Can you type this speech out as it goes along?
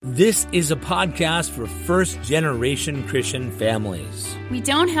This is a podcast for first-generation Christian families. We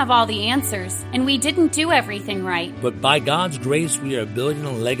don't have all the answers, and we didn't do everything right. But by God's grace, we are building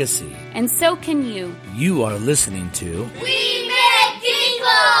a legacy. And so can you. You are listening to We Make People!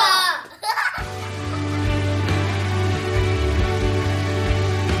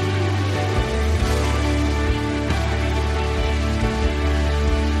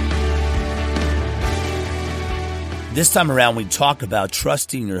 This time around, we talk about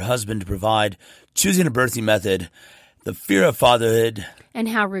trusting your husband to provide, choosing a birthing method, the fear of fatherhood, and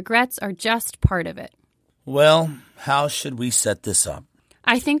how regrets are just part of it. Well, how should we set this up?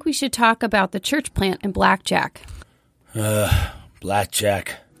 I think we should talk about the church plant and blackjack.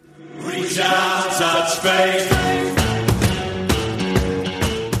 Blackjack. Reach out, touch faith.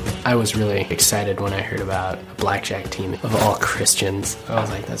 I was really excited when I heard about a blackjack team of all Christians. I was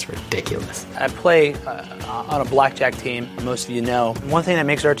like, that's ridiculous. I play on a blackjack team, most of you know. One thing that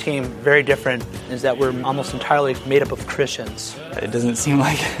makes our team very different is that we're almost entirely made up of Christians. It doesn't seem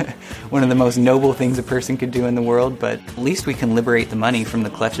like one of the most noble things a person could do in the world, but at least we can liberate the money from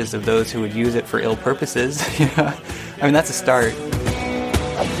the clutches of those who would use it for ill purposes. I mean, that's a start.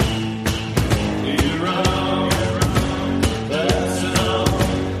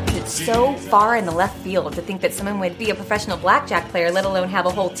 So far in the left field to think that someone would be a professional blackjack player, let alone have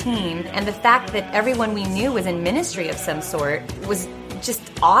a whole team. And the fact that everyone we knew was in ministry of some sort was just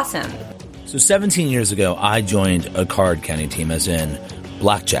awesome. So 17 years ago, I joined a card counting team, as in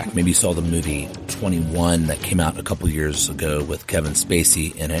blackjack. Maybe you saw the movie 21 that came out a couple years ago with Kevin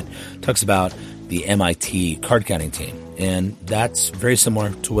Spacey in it. Talks about the MIT card counting team. And that's very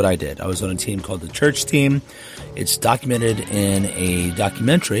similar to what I did. I was on a team called the church team. It's documented in a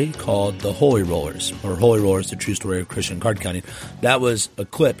documentary called The Holy Rollers, or Holy Rollers, the true story of Christian card counting. That was a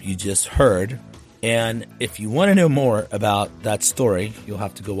clip you just heard. And if you want to know more about that story, you'll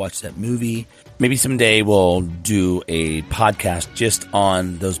have to go watch that movie. Maybe someday we'll do a podcast just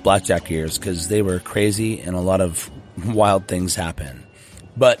on those blackjack years, because they were crazy and a lot of wild things happened.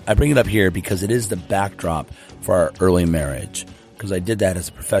 But I bring it up here because it is the backdrop for our early marriage, because I did that as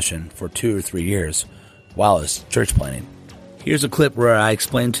a profession for 2 or 3 years while I was church planning. Here's a clip where I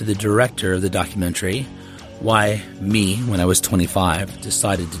explained to the director of the documentary why me, when I was 25,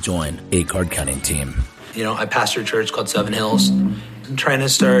 decided to join a card counting team. You know, I pastor a church called Seven Hills. I'm trying to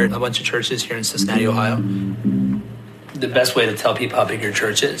start a bunch of churches here in Cincinnati, Ohio. The best way to tell people how big your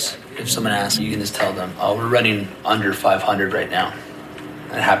church is, if someone asks, you can just tell them, oh, we're running under 500 right now.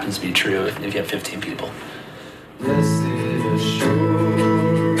 That happens to be true if you have 15 people.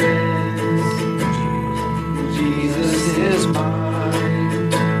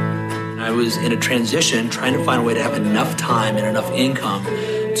 I was in a transition, trying to find a way to have enough time and enough income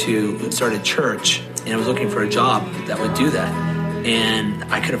to start a church. And I was looking for a job that would do that. And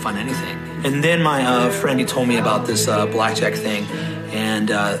I couldn't find anything. And then my friend, he told me about this blackjack thing. And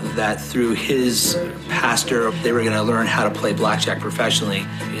that through his pastor, they were going to learn how to play blackjack professionally.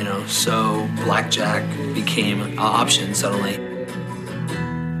 You know, so blackjack became an option suddenly.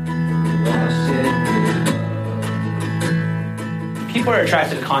 People are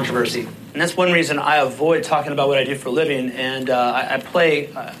attracted to controversy. And that's one reason I avoid talking about what I do for a living. And I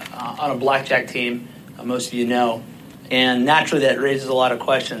play on a blackjack team, most of you know. And naturally that raises a lot of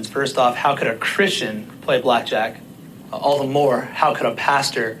questions. First off, how could a Christian play blackjack? All the more, how could a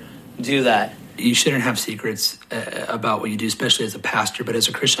pastor do that? You shouldn't have secrets about what you do, especially as a pastor, but as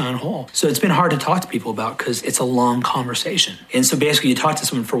a Christian on whole. So it's been hard to talk to people about because it's a long conversation. And so basically you talk to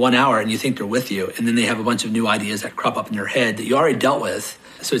someone for 1 hour and you think they're with you, and then they have a bunch of new ideas that crop up in their head that you already dealt with.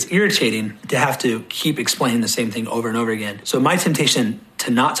 So it's irritating to have to keep explaining the same thing over and over again. So my temptation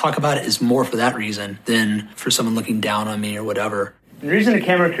to not talk about it is more for that reason than for someone looking down on me or whatever. And the reason the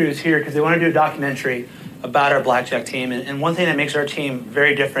camera crew is here because they want to do a documentary about our blackjack team. And one thing that makes our team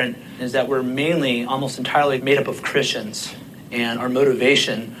very different is that we're mainly, almost entirely made up of Christians. And our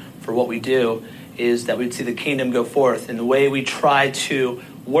motivation for what we do is that we'd see the kingdom go forth. And the way we try to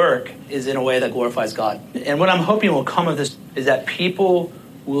work is in a way that glorifies God. And what I'm hoping will come of this is that people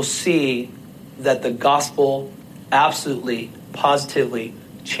will see that the gospel absolutely, positively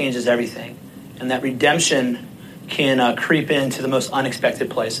changes everything. And that redemption can creep into the most unexpected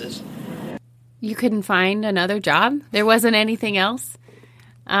places. You couldn't find another job? There wasn't anything else?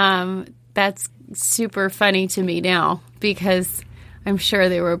 That's super funny to me now, because I'm sure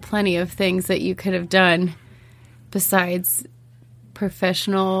there were plenty of things that you could have done besides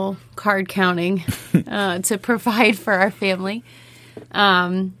professional card counting to provide for our family.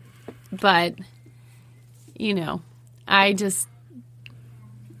 But, you know,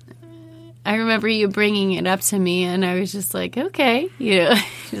 I remember you bringing it up to me, and I was just like, okay,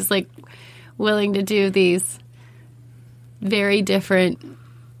 just like willing to do these very different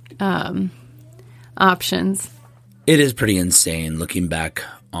options. It is pretty insane looking back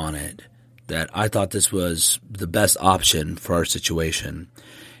on it that I thought this was the best option for our situation.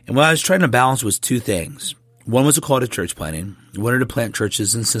 And what I was trying to balance was two things. One was a call to church planting. I wanted to plant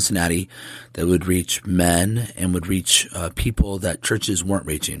churches in Cincinnati that would reach men and would reach people that churches weren't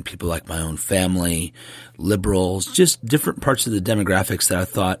reaching, people like my own family, liberals, just different parts of the demographics that I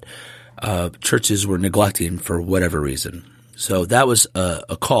thought churches were neglecting for whatever reason. So that was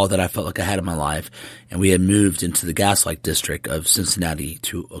a call that I felt like I had in my life, and we had moved into the Gaslight district of Cincinnati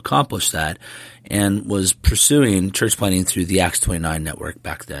to accomplish that and was pursuing church planting through the Acts 29 network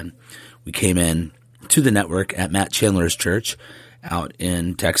back then. We came in to the network at Matt Chandler's church out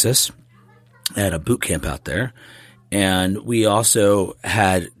in Texas at a boot camp out there. And we also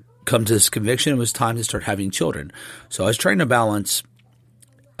had come to this conviction it was time to start having children. So I was trying to balance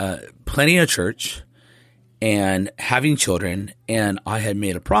planting a church and having children. And I had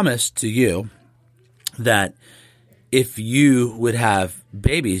made a promise to you that if you would have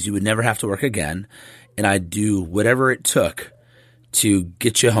babies, you would never have to work again. And I'd do whatever it took to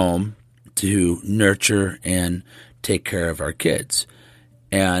get you home to nurture and take care of our kids.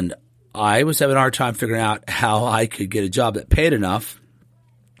 And I was having a hard time figuring out how I could get a job that paid enough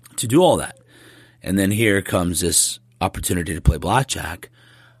to do all that. And then here comes this opportunity to play blackjack.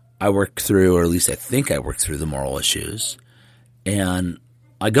 I worked through, or at least I think I worked through the moral issues, and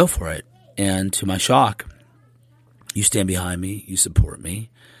I go for it. And to my shock, you stand behind me, you support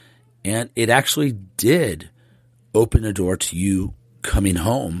me, and it actually did open the door to you coming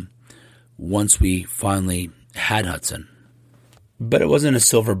home once we finally had Hudson. But it wasn't a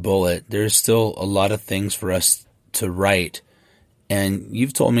silver bullet. There's still a lot of things for us to write. And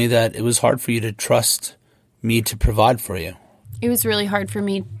you've told me that it was hard for you to trust me to provide for you. It was really hard for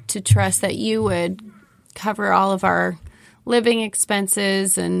me to trust that you would cover all of our living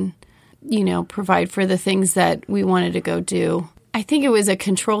expenses and, provide for the things that we wanted to go do. I think it was a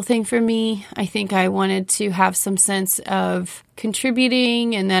control thing for me. I think I wanted to have some sense of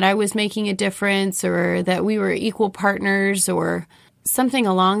contributing and that I was making a difference, or that we were equal partners, or something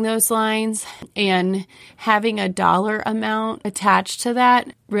along those lines. And having a dollar amount attached to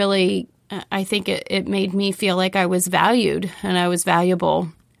that really, I think it made me feel like I was valued and I was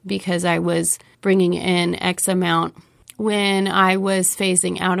valuable because I was bringing in X amount. When I was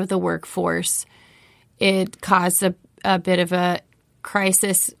phasing out of the workforce, it caused a bit of a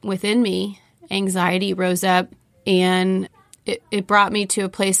crisis within me. Anxiety rose up, and it brought me to a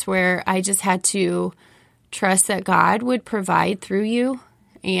place where I just had to trust that God would provide through you,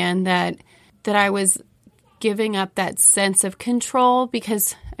 and that I was giving up that sense of control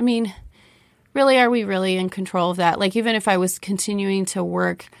because, really, are we really in control of that? Like, even if I was continuing to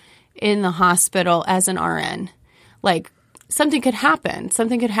work in the hospital as an RN, like, something could happen.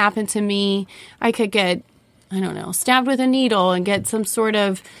 Something could happen to me. I could get, stabbed with a needle and get some sort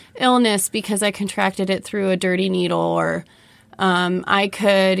of illness because I contracted it through a dirty needle, or I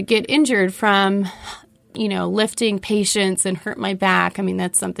could get injured from, lifting patients and hurt my back.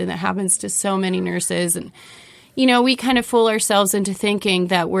 That's something that happens to so many nurses. And, we kind of fool ourselves into thinking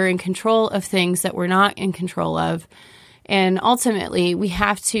that we're in control of things that we're not in control of. And ultimately, we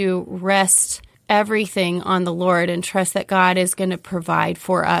have to rest everything on the Lord and trust that God is going to provide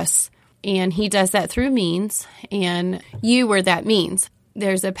for us. And he does that through means, and you were that means.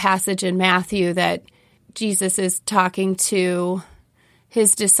 There's a passage in Matthew that Jesus is talking to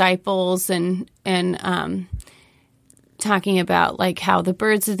his disciples and talking about like how the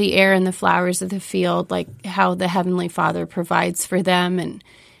birds of the air and the flowers of the field, like how the Heavenly Father provides for them, and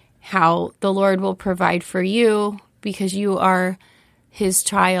how the Lord will provide for you because you are his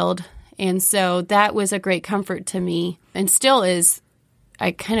child. And so that was a great comfort to me, and still is. I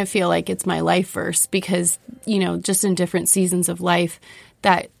kind of feel like it's my life verse because, just in different seasons of life,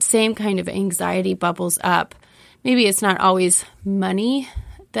 that same kind of anxiety bubbles up. Maybe it's not always money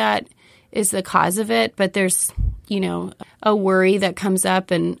that is the cause of it, but there's, a worry that comes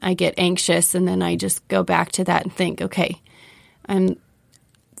up and I get anxious, and then I just go back to that and think, okay,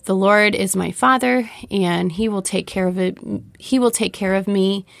 the Lord is my Father, and he will take care of it. He will take care of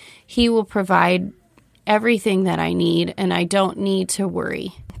me. He will provide everything that I need, and I don't need to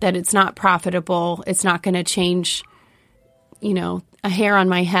worry that it's not profitable. It's not going to change, a hair on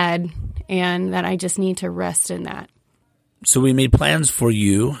my head, and that I just need to rest in that. So we made plans for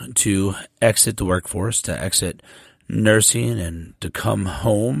you to exit the workforce, to exit nursing, and to come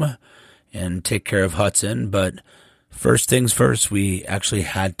home and take care of Hudson. But first things first, we actually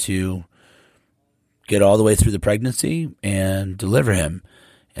had to get all the way through the pregnancy and deliver him.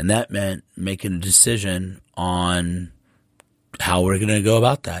 And that meant making a decision on how we're going to go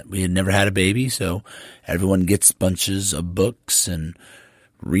about that. We had never had a baby, so everyone gets bunches of books and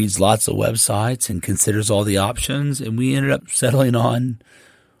reads lots of websites and considers all the options. And we ended up settling on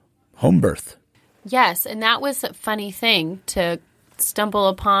home birth. Yes, and that was a funny thing to stumble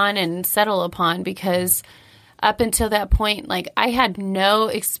upon and settle upon, because up until that point, like, I had no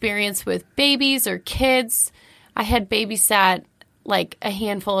experience with babies or kids. I had babysat like a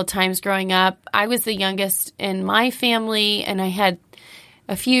handful of times growing up. I was the youngest in my family, and I had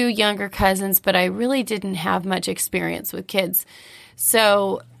a few younger cousins, but I really didn't have much experience with kids.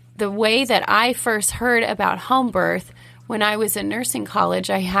 So the way that I first heard about home birth, when I was in nursing college,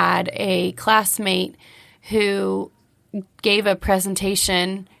 I had a classmate who gave a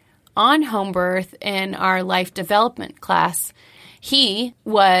presentation on home birth in our life development class. He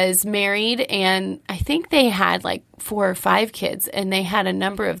was married, and I think they had like 4 or 5 kids, and they had a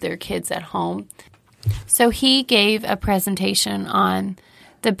number of their kids at home. So he gave a presentation on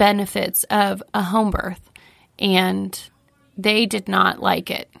the benefits of a home birth, and they did not like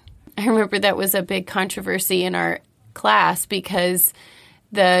it. I remember that was a big controversy in our class, because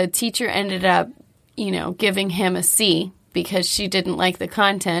the teacher ended up, giving him a C because she didn't like the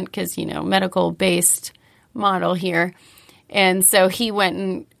content, because, medical-based model here. And so he went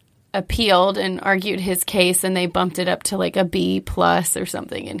and appealed and argued his case, and they bumped it up to like a B plus or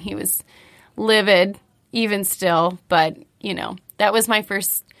something. And he was livid even still. But, that was my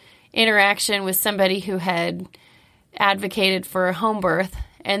first interaction with somebody who had advocated for a home birth.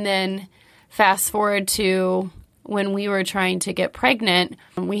 And then fast forward to when we were trying to get pregnant,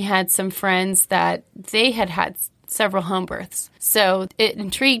 we had some friends that they had several home births. So it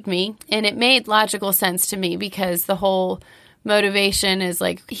intrigued me, and it made logical sense to me, because the whole motivation is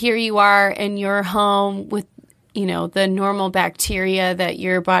like, here you are in your home with, the normal bacteria that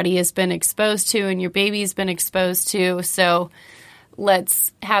your body has been exposed to and your baby's been exposed to. So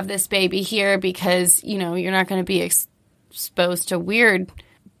let's have this baby here, because, you're not going to be exposed to weird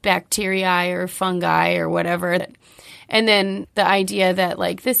bacteria or fungi or whatever. And then the idea that,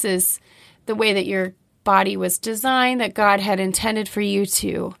 like, this is the way that your body was designed, that God had intended for you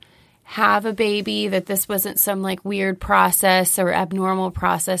to have a baby, that this wasn't some like weird process or abnormal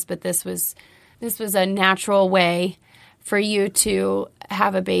process, but this was a natural way for you to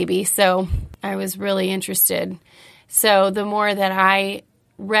have a baby. So I was really interested. So the more that I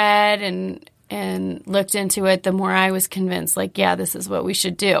read and looked into it, the more I was convinced, like, yeah, this is what we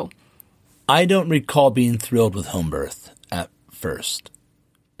should do. I don't recall being thrilled with home birth at first.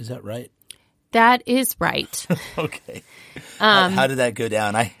 Is that right? That is right. Okay. How did that go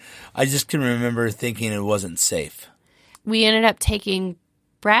down? I just can remember thinking it wasn't safe. We ended up taking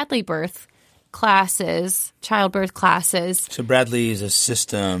Bradley birth classes, childbirth classes. So Bradley is a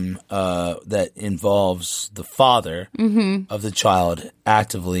system that involves the father of the child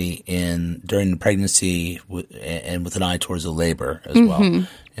actively during the pregnancy and with an eye towards the labor as well.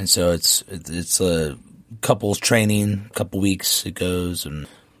 And so it's a couples training, a couple weeks it goes, and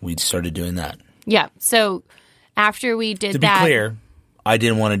we started doing that. Yeah. So after we did that. To be clear, I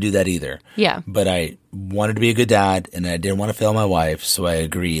didn't want to do that either. Yeah. But I wanted to be a good dad, and I didn't want to fail my wife, so I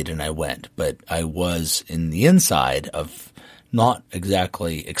agreed and I went. But I was in the inside of not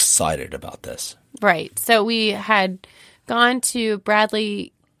exactly excited about this. Right. So we had gone to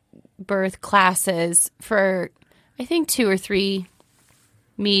Bradley birth classes for, I think, 2 or 3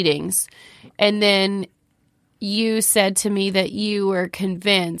 meetings. And then you said to me that you were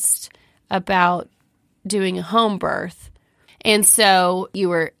convinced about doing a home birth. And so you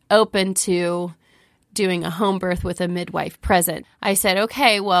were open to doing a home birth with a midwife present. I said,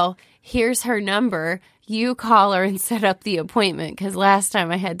 okay, well, here's her number. You call her and set up the appointment, because last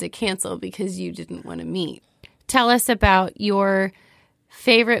time I had to cancel because you didn't want to meet. Tell us about your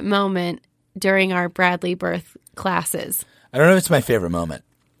favorite moment during our Bradley birth classes. I don't know if it's my favorite moment,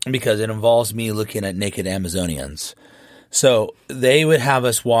 because it involves me looking at naked Amazonians. So they would have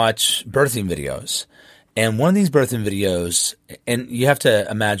us watch birthing videos. And one of these birthing videos, and you have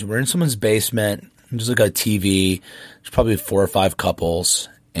to imagine, we're in someone's basement, there's like a TV, there's probably 4 or 5 couples,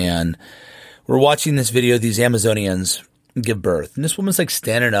 and we're watching this video of these Amazonians give birth. And this woman's like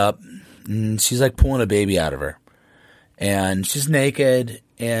standing up, and she's like pulling a baby out of her. And she's naked,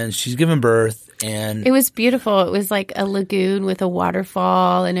 and she's giving birth. And it was beautiful. It was like a lagoon with a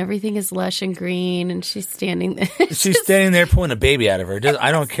waterfall, and everything is lush and green, and she's standing there. She's standing there pulling a baby out of her.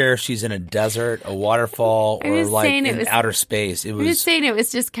 I don't care if she's in a desert, a waterfall, or like in outer space. I'm just saying it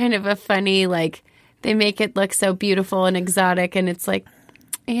was just kind of a funny, like, they make it look so beautiful and exotic, and it's like,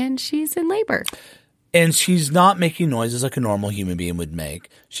 and she's in labor. And she's not making noises like a normal human being would make.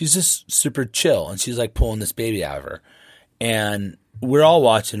 She's just super chill, and she's like pulling this baby out of her. And we're all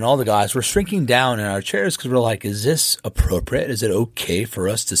watching, all the guys, we're shrinking down in our chairs because we're like, is this appropriate? Is it okay for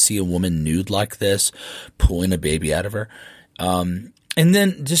us to see a woman nude like this, pulling a baby out of her? And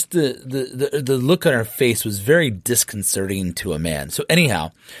then just the look on her face was very disconcerting to a man. So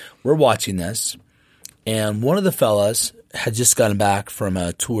anyhow, we're watching this, and one of the fellas had just gotten back from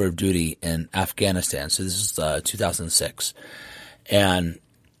a tour of duty in Afghanistan. So this is 2006. And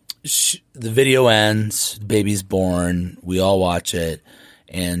the video ends, the baby's born, we all watch it,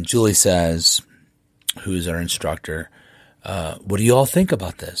 and Julie says, who's our instructor, what do you all think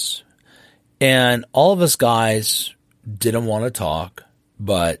about this? And all of us guys didn't want to talk,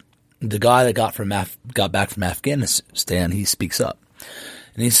 but the guy that got back from Afghanistan, he speaks up.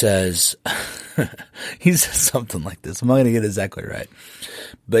 And he says, he says something like this. I'm not going to get it exactly right.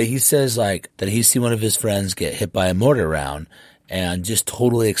 But he says like that he's seen one of his friends get hit by a mortar round and just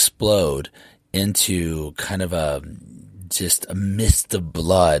totally explode into kind of just a mist of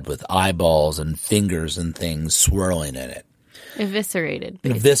blood with eyeballs and fingers and things swirling in it. Eviscerated,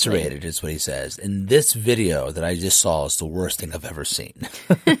 basically. Eviscerated is what he says. And this video that I just saw is the worst thing I've ever seen.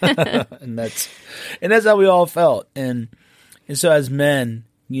 and that's how we all felt. And so as men,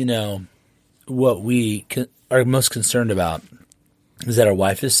 you know, what we are most concerned about is that our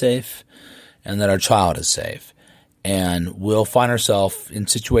wife is safe and that our child is safe. And we'll find ourselves in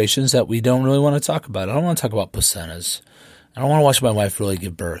situations that we don't really want to talk about. I don't want to talk about placentas. I don't want to watch my wife really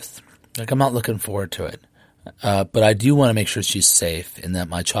give birth. Like, I'm not looking forward to it. But I do want to make sure she's safe and that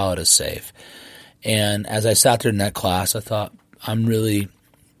my child is safe. And as I sat there in that class, I thought, I'm really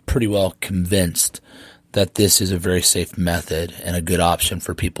pretty well convinced that this is a very safe method and a good option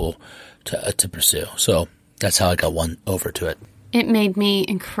for people to pursue. So that's how I got won over to it. It made me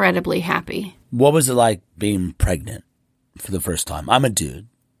incredibly happy. What was it like being pregnant for the first time? I'm a dude,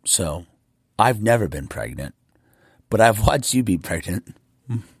 so I've never been pregnant, but I've watched you be pregnant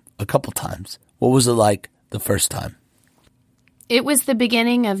a couple times. What was it like the first time? It was the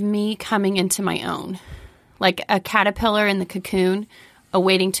beginning of me coming into my own. Like a caterpillar in the cocoon,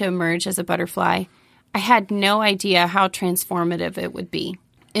 awaiting to emerge as a butterfly. I had no idea how transformative it would be.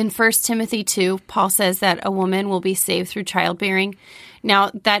 In 1 Timothy 2, Paul says that a woman will be saved through childbearing.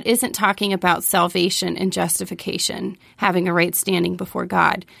 Now, that isn't talking about salvation and justification, having a right standing before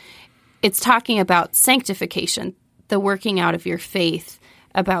God. It's talking about sanctification, the working out of your faith,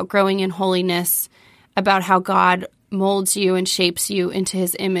 about growing in holiness, about how God molds you and shapes you into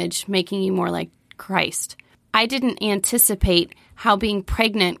his image, making you more like Christ. I didn't anticipate how being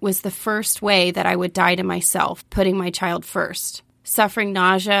pregnant was the first way that I would die to myself, putting my child first. Suffering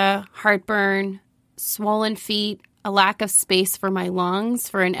nausea, heartburn, swollen feet, a lack of space for my lungs,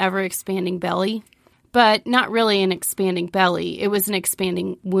 for an ever-expanding belly. But not really an expanding belly. It was an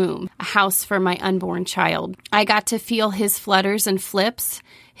expanding womb, a house for my unborn child. I got to feel his flutters and flips,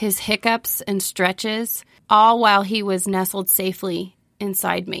 his hiccups and stretches, all while he was nestled safely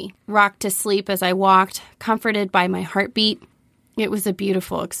inside me. Rocked to sleep as I walked, comforted by my heartbeat. It was a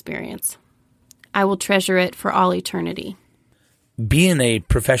beautiful experience. I will treasure it for all eternity. Being a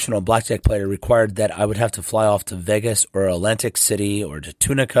professional blackjack player required that I would have to fly off to Vegas or Atlantic City or to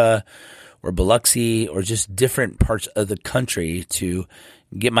Tunica or Biloxi or just different parts of the country to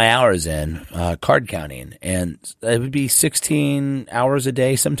get my hours in card counting. And it would be 16 hours a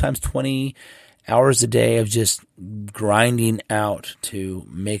day, sometimes 20 hours a day of just grinding out to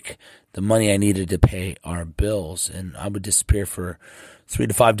make the money I needed to pay our bills. And I would disappear for 3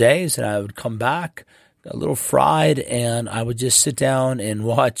 to 5 days, and I would come back a little fried, and I would just sit down and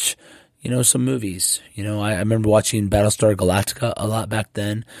watch, some movies. I remember watching Battlestar Galactica a lot back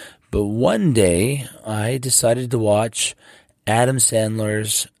then. But one day, I decided to watch Adam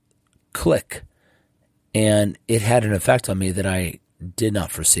Sandler's Click, and it had an effect on me that I did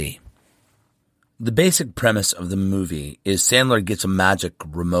not foresee. The basic premise of the movie is Sandler gets a magic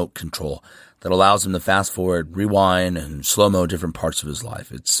remote control that allows him to fast forward, rewind, and slow-mo different parts of his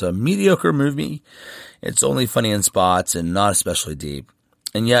life. It's a mediocre movie. It's only funny in spots and not especially deep.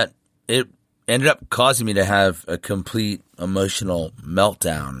 And yet, it ended up causing me to have a complete emotional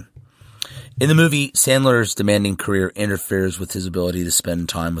meltdown. In the movie, Sandler's demanding career interferes with his ability to spend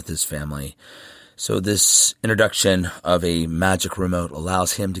time with his family. So this introduction of a magic remote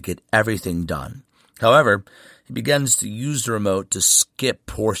allows him to get everything done. However, he begins to use the remote to skip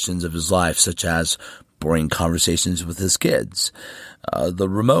portions of his life, such as boring conversations with his kids. The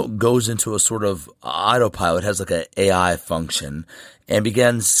remote goes into a sort of autopilot, has like an AI function, and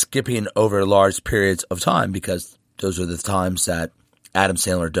begins skipping over large periods of time because those are the times that Adam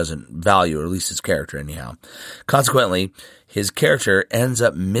Sandler doesn't value, or at least his character anyhow. Consequently, his character ends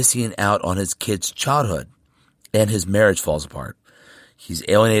up missing out on his kid's childhood, and his marriage falls apart. He's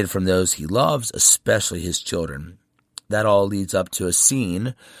alienated from those he loves, especially his children. That all leads up to a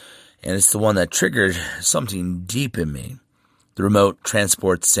scene, and it's the one that triggered something deep in me. The remote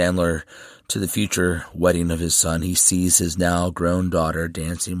transports Sandler to the future wedding of his son. He sees his now grown daughter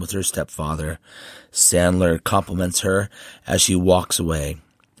dancing with her stepfather. Sandler compliments her as she walks away.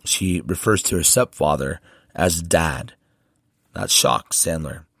 She refers to her stepfather as Dad. That shocks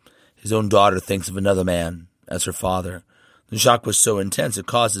Sandler. His own daughter thinks of another man as her father. The shock was so intense it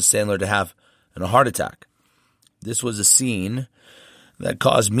causes Sandler to have a heart attack. This was a scene that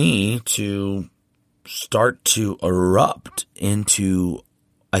caused me to start to erupt into,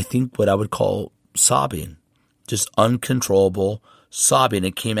 I think, what I would call sobbing. Just uncontrollable sobbing.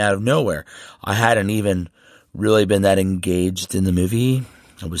 It came out of nowhere. I hadn't even really been that engaged in the movie.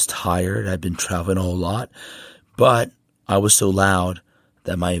 I was tired. I'd been traveling a whole lot. But I was so loud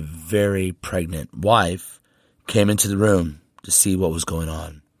that my very pregnant wife came into the room to see what was going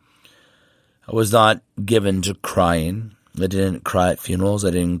on. I was not given to crying. I didn't cry at funerals. I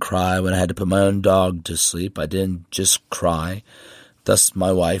didn't cry when I had to put my own dog to sleep. I didn't just cry. Thus,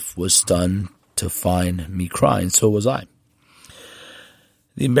 my wife was stunned to find me crying. So was I.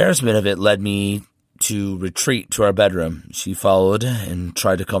 The embarrassment of it led me to retreat to our bedroom. She followed and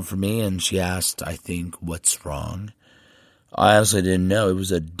tried to comfort me, and she asked, I think, what's wrong? I honestly didn't know. It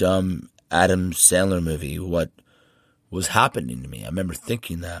was a dumb Adam Sandler movie. What was happening to me? I remember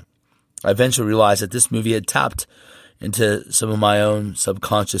thinking that. I eventually realized that this movie had tapped into some of my own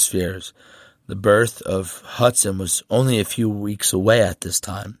subconscious fears. The birth of Hudson was only a few weeks away at this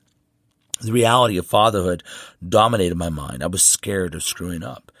time. The reality of fatherhood dominated my mind. I was scared of screwing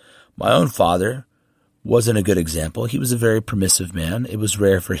up. My own father wasn't a good example. He was a very permissive man. It was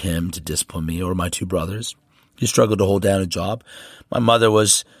rare for him to discipline me or my two brothers. He struggled to hold down a job. My mother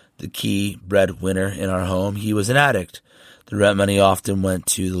was the key breadwinner in our home. He was an addict. The rent money often went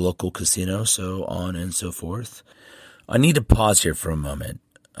to the local casino, so on and so forth. I need to pause here for a moment.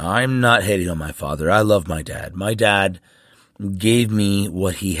 I'm not hating on my father. I love my dad. My dad gave me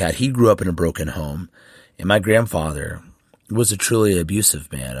what he had. He grew up in a broken home, and my grandfather was a truly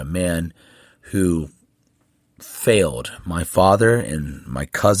abusive man, a man who failed my father and my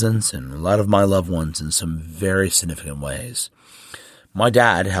cousins and a lot of my loved ones in some very significant ways. My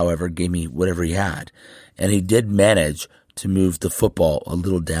dad, however, gave me whatever he had, and he did manage to move the football a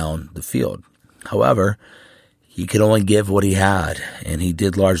little down the field. However, he could only give what he had, and he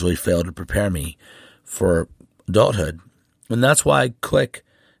did largely fail to prepare me for adulthood. And that's why Click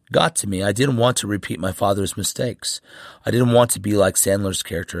got to me. I didn't want to repeat my father's mistakes. I didn't want to be like Sandler's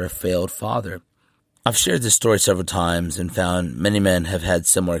character, a failed father. I've shared this story several times and found many men have had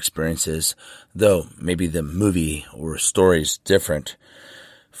similar experiences, though maybe the movie or story is different.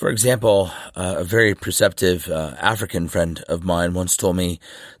 For example, a very perceptive African friend of mine once told me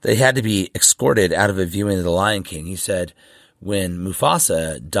they had to be escorted out of a viewing of The Lion King. He said when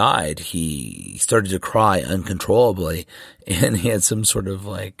Mufasa died, he started to cry uncontrollably, and he had some sort of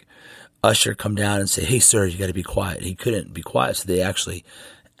like usher come down and say, "Hey, sir, you got to be quiet." He couldn't be quiet, so they actually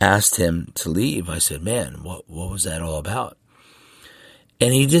asked him to leave. I said, "Man, what was that all about?"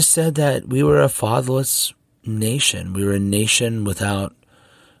 And he just said that we were a fatherless nation. We were a nation without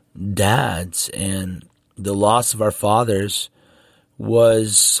dads, and the loss of our fathers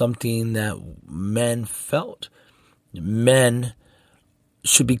was something that men felt. Men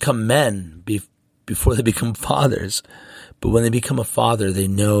should become men before they become fathers, but when they become a father, they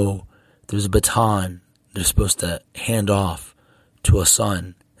know there's a baton they're supposed to hand off to a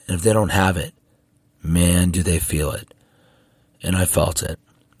son, and if they don't have it, man, do they feel it. And I felt it.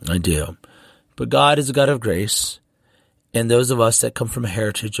 I do. But God is a God of grace. And those of us that come from a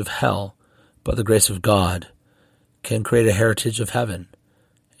heritage of hell, by the grace of God, can create a heritage of heaven.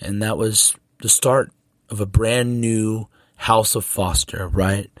 And that was the start of a brand new house of Foster,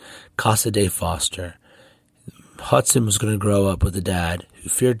 right? Casa de Foster. Hudson was going to grow up with a dad who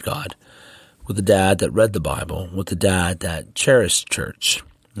feared God, with a dad that read the Bible, with a dad that cherished church,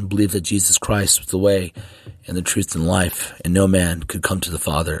 and believed that Jesus Christ was the way and the truth and life, and no man could come to the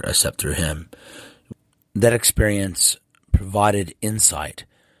Father except through him. That experience provided insight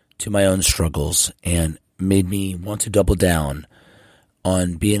to my own struggles and made me want to double down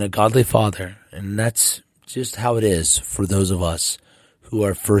on being a godly father. And that's just how it is for those of us who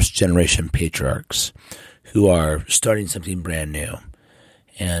are first-generation patriarchs, who are starting something brand new.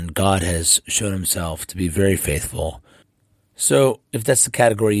 And God has shown himself to be very faithful. So if that's the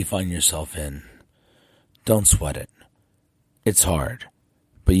category you find yourself in, don't sweat it. It's hard,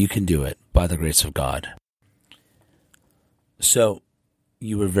 but you can do it by the grace of God. So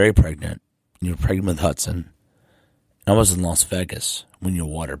you were very pregnant. You were pregnant with Hudson. I was in Las Vegas when your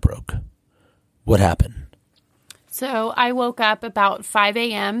water broke. What happened? So I woke up about 5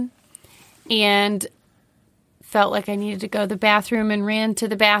 a.m. and felt like I needed to go to the bathroom and ran to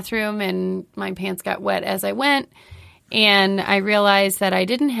the bathroom, and my pants got wet as I went. And I realized that I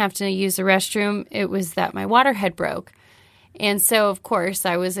didn't have to use the restroom. It was that my water had broke. And so, of course,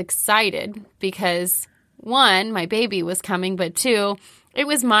 I was excited because, one, my baby was coming, but two, it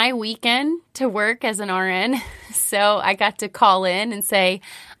was my weekend to work as an RN. So I got to call in and say,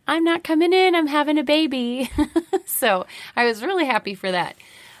 I'm not coming in, I'm having a baby. So I was really happy for that.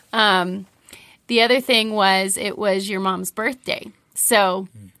 The other thing was it was your mom's birthday. So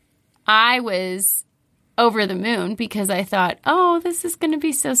I was over the moon because I thought, oh, this is going to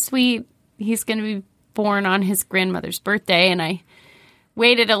be so sweet. He's going to be born on his grandmother's birthday. And I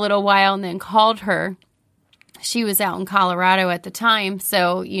waited a little while and then called her. She was out in Colorado at the time,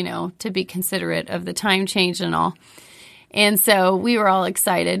 so, to be considerate of the time change and all. And so we were all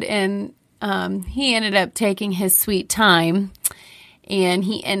excited, and he ended up taking his sweet time, and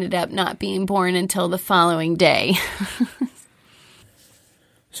he ended up not being born until the following day.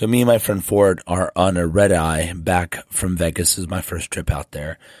 So me and my friend Ford are on a red eye back from Vegas. This is my first trip out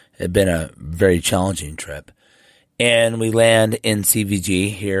there. It had been a very challenging trip. And we land in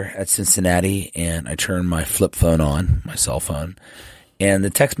CVG here at Cincinnati, and I turn my flip phone on, my cell phone, and the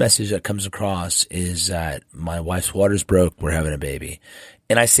text message that comes across is that my wife's water's broke, we're having a baby.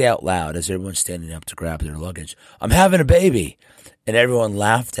 And I say out loud, as everyone's standing up to grab their luggage, I'm having a baby. And everyone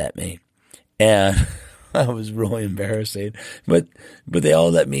laughed at me, and I was really embarrassing. But they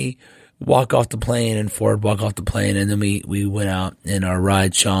all let me walk off the plane, and Ford walk off the plane, and then we went out in our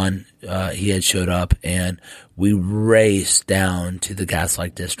ride. Sean, he had showed up, and we raced down to the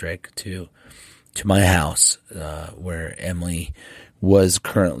Gaslight District to my house, where Emily was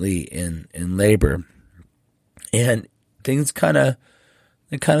currently in labor, and things kind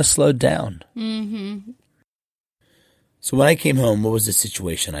of slowed down. Mm-hmm. So when I came home, what was the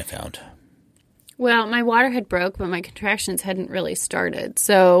situation I found? Well, my water had broke, but my contractions hadn't really started,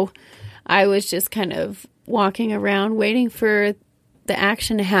 so I was just kind of walking around waiting for the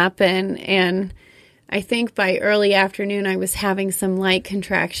action to happen, and I think by early afternoon I was having some light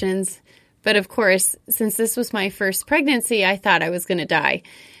contractions. But of course, since this was my first pregnancy, I thought I was going to die.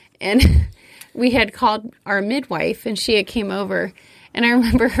 And we had called our midwife, and she had came over, and I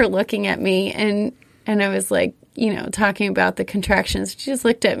remember her looking at me, and I was like, talking about the contractions. She just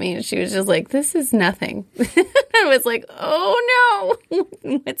looked at me, and she was just like, this is nothing. I was like, oh no,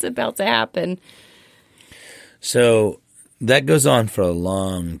 what's about to happen? So that goes on for a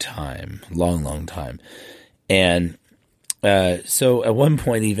long time, long time. And so at one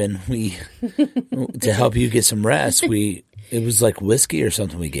point, even we, to help you get some rest, it was like whiskey or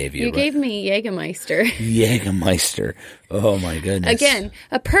something we gave you. You gave me Jägermeister. Jägermeister. Oh my goodness. Again,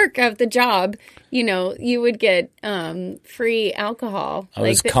 a perk of the job, you would get free alcohol. I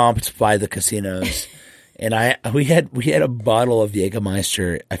was comped by the casinos. And we had a bottle of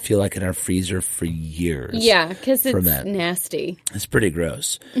Jägermeister, I feel like, in our freezer for years. Yeah, because it's nasty. It's pretty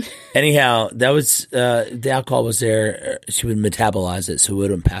gross. Anyhow, that was the alcohol was there. She would metabolize it, so it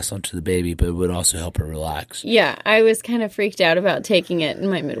wouldn't pass on to the baby, but it would also help her relax. Yeah, I was kind of freaked out about taking it, and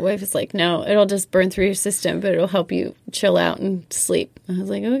my midwife was like, no, it'll just burn through your system, but it'll help you chill out and sleep. I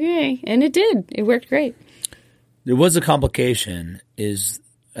was like, okay. And it did. It worked great. There was a complication.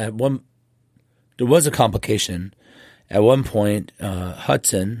 There was a complication. At one point,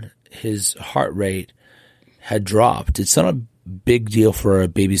 Hudson, his heart rate had dropped. It's not a big deal for a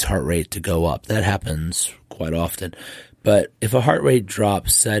baby's heart rate to go up. That happens quite often. But if a heart rate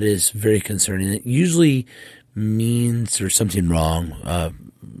drops, that is very concerning. It usually means there's something wrong,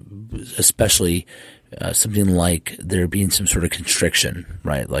 especially something like there being some sort of constriction,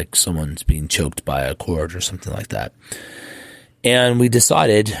 right? Like someone's being choked by a cord or something like that. And we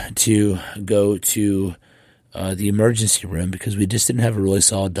decided to go to the emergency room because we just didn't have a really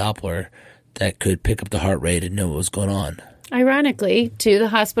solid Doppler that could pick up the heart rate and know what was going on. Ironically, to the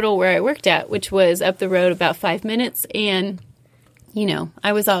hospital where I worked at, which was up the road about 5 minutes. And,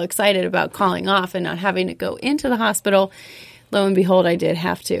 I was all excited about calling off and not having to go into the hospital. Lo and behold, I did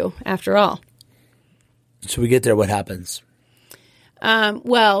have to, after all. So we get there, what happens?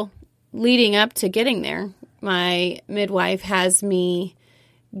 Well, leading up to getting there, my midwife has me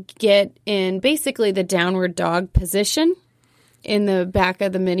get in basically the downward dog position in the back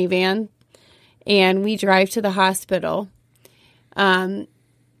of the minivan, and we drive to the hospital.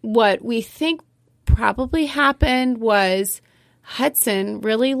 What we think probably happened was Hudson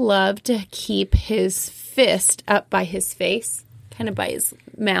really loved to keep his fist up by his face, kind of by his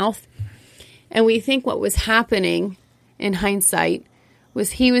mouth. And we think what was happening in hindsight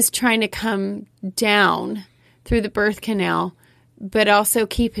was he was trying to come down through the birth canal, but also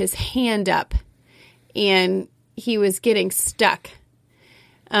keep his hand up. And he was getting stuck.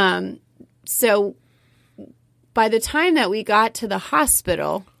 So by the time that we got to the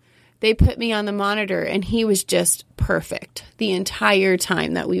hospital, they put me on the monitor, and he was just perfect the entire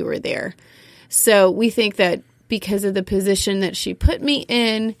time that we were there. So we think that because of the position that she put me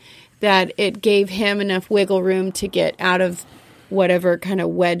in, that it gave him enough wiggle room to get out of whatever kind of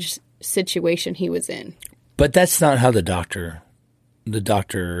wedge situation he was in. But that's not how the doctor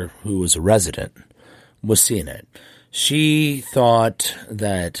who was a resident was seeing it. She thought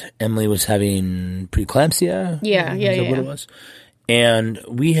that Emily was having preeclampsia. Yeah. Is that what it was? And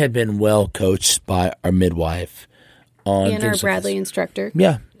we had been well coached by our midwife on and our Bradley instructor.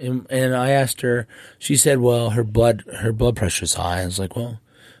 Yeah, and I asked her. She said, "Well, her blood pressure's high." I was like, "Well,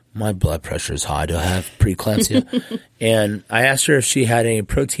 my blood pressure is high. Do I have preeclampsia?" And I asked her if she had any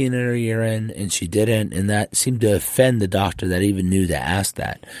protein in her urine, and she didn't. And that seemed to offend the doctor that even knew to ask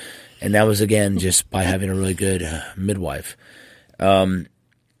that. And that was, again, just by having a really good midwife. But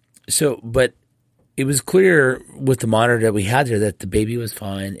it was clear with the monitor that we had there that the baby was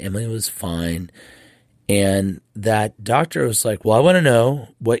fine, Emily was fine. And that doctor was like, "Well, I want to know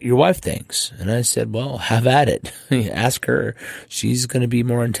what your wife thinks." And I said, "Well, have at it. Ask her. She's going to be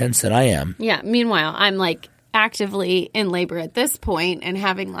more intense than I am." Yeah. Meanwhile, I'm like actively in labor at this point and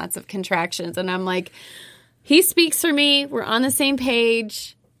having lots of contractions. And I'm like, he speaks for me. We're on the same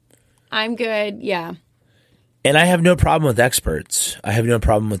page. I'm good. Yeah. And I have no problem with experts. I have no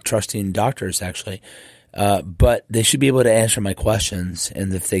problem with trusting doctors, actually. But they should be able to answer my questions.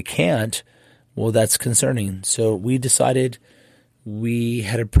 And if they can't, well, that's concerning. So we decided we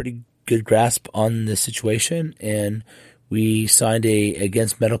had a pretty good grasp on the situation, and we signed a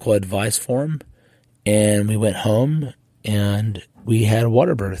against medical advice form, and we went home, and we had a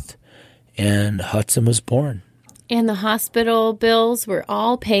water birth, and Hudson was born. And the hospital bills were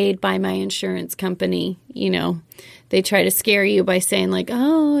all paid by my insurance company. You know, they try to scare you by saying like,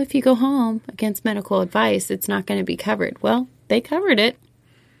 "Oh, if you go home against medical advice, it's not going to be covered." Well, they covered it.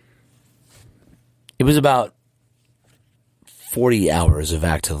 It was about 40 hours of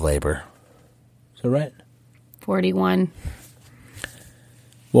active labor. Is that right? 41.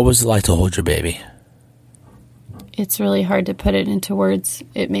 What was it like to hold your baby? It's really hard to put it into words.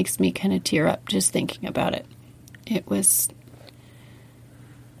 It makes me kind of tear up just thinking about it. It was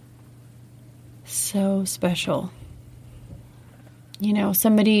so special. You know,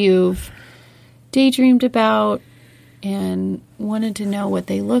 somebody you've daydreamed about and wanted to know what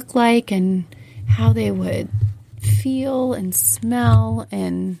they look like and how they would feel and smell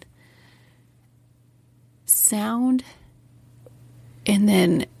and sound. And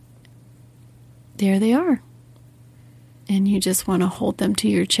then there they are. And you just want to hold them to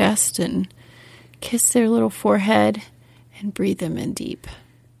your chest and kiss their little forehead and breathe them in deep.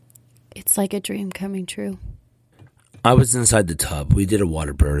 It's like a dream coming true. I was inside the tub. We did a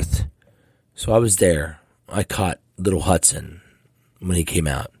water birth. So I was there. I caught little Hudson when he came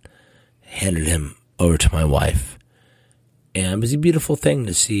out, handed him over to my wife. And it was a beautiful thing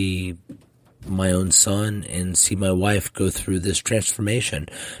to see my own son and see my wife go through this transformation.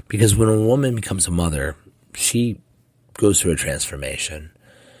 Because when a woman becomes a mother, she goes through a transformation.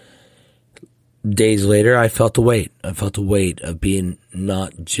 Days later, I felt the weight. I felt the weight of being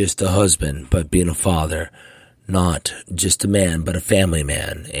not just a husband, but being a father. Not just a man, but a family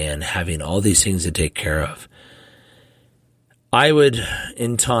man, and having all these things to take care of. I would,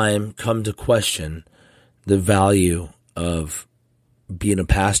 in time, come to question the value of being a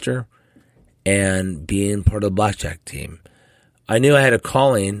pastor and being part of the blackjack team. I knew I had a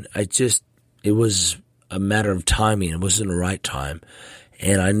calling. It was a matter of timing. It wasn't the right time.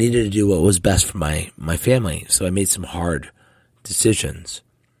 And I needed to do what was best for my family. So I made some hard decisions.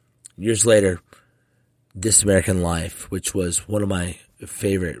 Years later, This American Life, which was one of my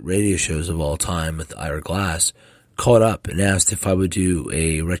favorite radio shows of all time with Ira Glass, called up and asked if I would do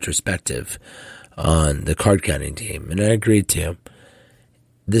a retrospective on the card counting team. And I agreed to.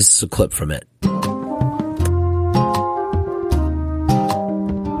 This is a clip from it.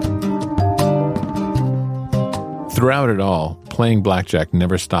 Throughout it all, playing blackjack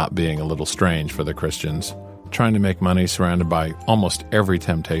never stopped being a little strange for the Christians, trying to make money surrounded by almost every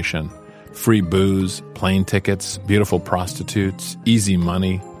temptation. Free booze, plane tickets, beautiful prostitutes, easy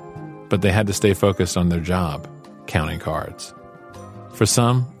money. But they had to stay focused on their job, counting cards. For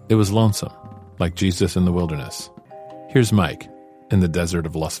some, it was lonesome, like Jesus in the wilderness. Here's Mike in the desert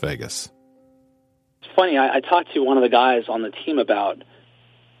of Las Vegas. It's funny, I talked to one of the guys on the team about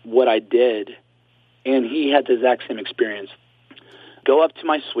what I did, and he had the exact same experience. Go up to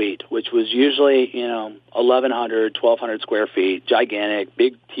my suite, which was usually, 1,100, 1,200 square feet, gigantic,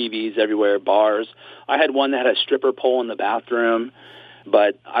 big TVs everywhere, bars. I had one that had a stripper pole in the bathroom,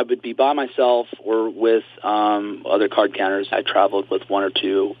 but I would be by myself or with other card counters. I traveled with one or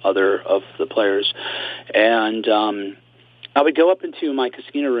two other of the players. And I would go up into my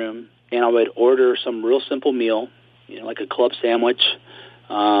casino room, and I would order some real simple meal, like a club sandwich,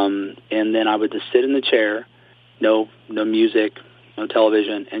 and then I would just sit in the chair, no music, no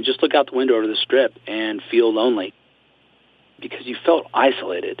television, and just look out the window over the strip and feel lonely because you felt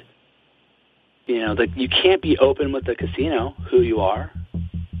isolated. You can't be open with the casino who you are.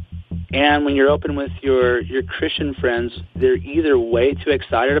 And when you're open with your Christian friends, they're either way too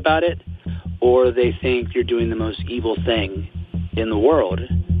excited about it or they think you're doing the most evil thing in the world.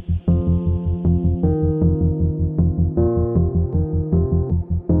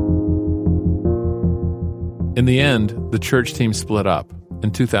 In the end, the church team split up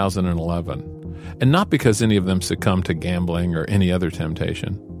in 2011, and not because any of them succumbed to gambling or any other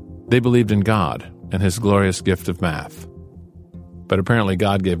temptation. They believed in God and his glorious gift of math. But apparently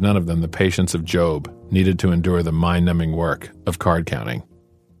God gave none of them the patience of Job needed to endure the mind-numbing work of card counting.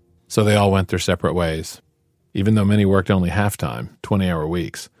 So they all went their separate ways, even though many worked only half-time, 20-hour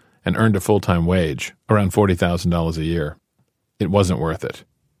weeks, and earned a full-time wage, around $40,000 a year. It wasn't worth it.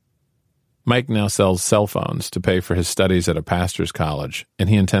 Mike now sells cell phones to pay for his studies at a pastor's college, and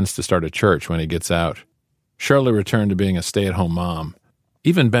he intends to start a church when he gets out. Shirley returned to being a stay-at-home mom.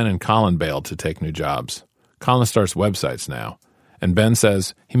 Even Ben and Colin bailed to take new jobs. Colin starts websites now, and Ben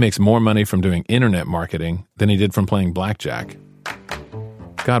says he makes more money from doing internet marketing than he did from playing blackjack.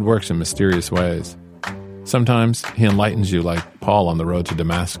 God works in mysterious ways. Sometimes he enlightens you like Paul on the road to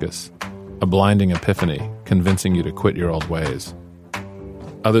Damascus, a blinding epiphany convincing you to quit your old ways.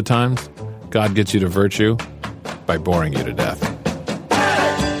 Other times, God gets you to virtue by boring you to death.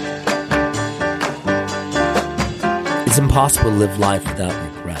 It's impossible to live life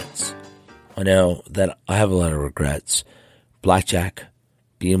without regrets. I know that I have a lot of regrets. Blackjack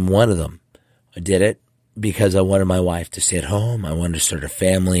being one of them. I did it because I wanted my wife to stay at home. I wanted to start a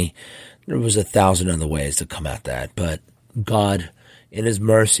family. There was 1,000 other ways to come at that. But God, in his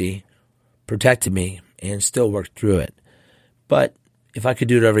mercy, protected me and still worked through it. But if I could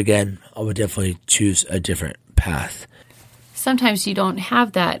do it over again, I would definitely choose a different path. Sometimes you don't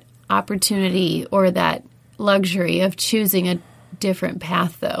have that opportunity or that luxury of choosing a different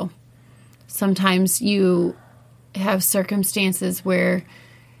path, though. Sometimes you have circumstances where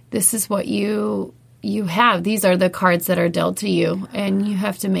this is what you have. These are the cards that are dealt to you, and you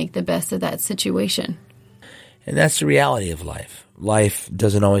have to make the best of that situation. And that's the reality of life. Life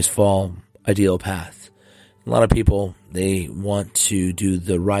doesn't always fall ideal path. A lot of people, they want to do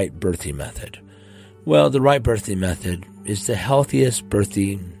the right birthing method. Well, the right birthing method is the healthiest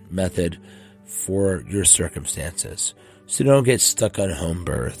birthing method for your circumstances. So don't get stuck on home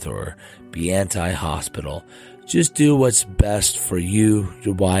birth or be anti-hospital. Just do what's best for you,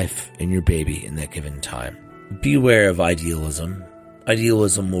 your wife, and your baby in that given time. Beware of idealism.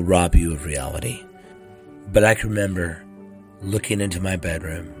 Idealism will rob you of reality. But I can remember looking into my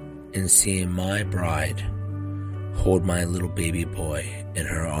bedroom and seeing my bride hold my little baby boy in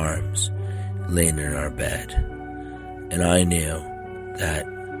her arms, laying in our bed. And I knew that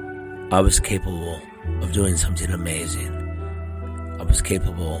I was capable of doing something amazing. I was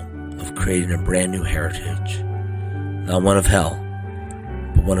capable of creating a brand new heritage. Not one of hell,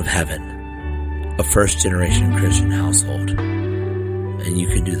 but one of heaven. A first-generation Christian household. And you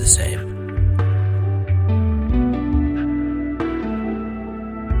can do the same.